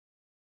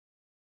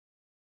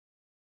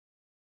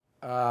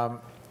Well,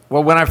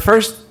 when I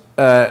first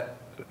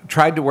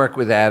tried to work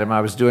with Adam,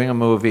 I was doing a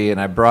movie, and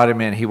I brought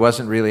him in. He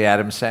wasn't really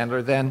Adam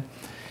Sandler then.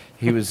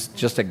 He was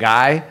just a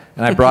guy,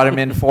 and I brought him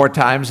in 4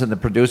 times, and the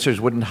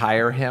producers wouldn't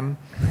hire him.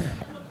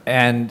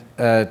 And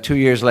 2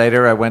 years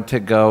later, I went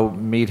to go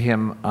meet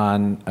him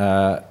on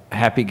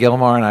Happy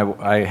Gilmore, and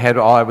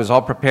I was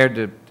all prepared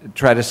to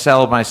try to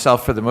sell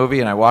myself for the movie,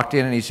 and I walked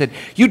in, and he said,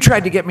 "You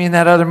tried to get me in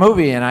that other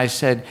movie," and I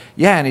said,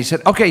 "Yeah," and he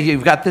said, "Okay,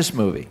 you've got this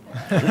movie."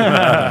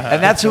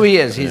 And that's who he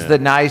is. He's the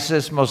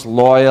nicest, most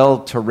loyal,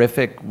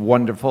 terrific,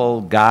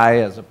 wonderful guy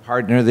as a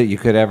partner that you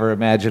could ever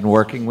imagine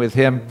working with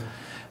him.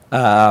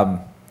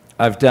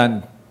 I've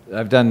done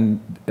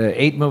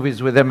 8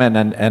 movies with him,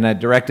 and I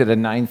directed a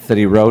 9th that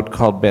he wrote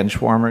called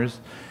Benchwarmers.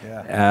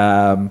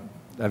 Yeah.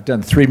 I've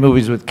done 3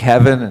 movies with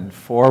Kevin, and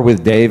 4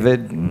 with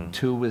David, and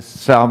 2 with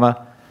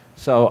Salma.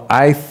 So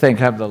I think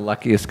I'm the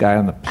luckiest guy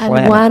on the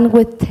planet. And 1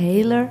 with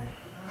Taylor.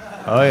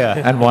 Oh yeah.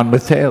 And 1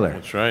 with Taylor.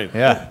 That's right.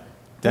 Yeah.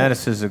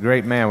 Dennis is a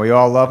great man. We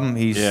all love him.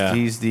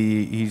 He's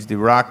the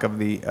rock of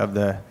the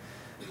set.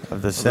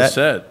 Of the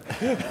set.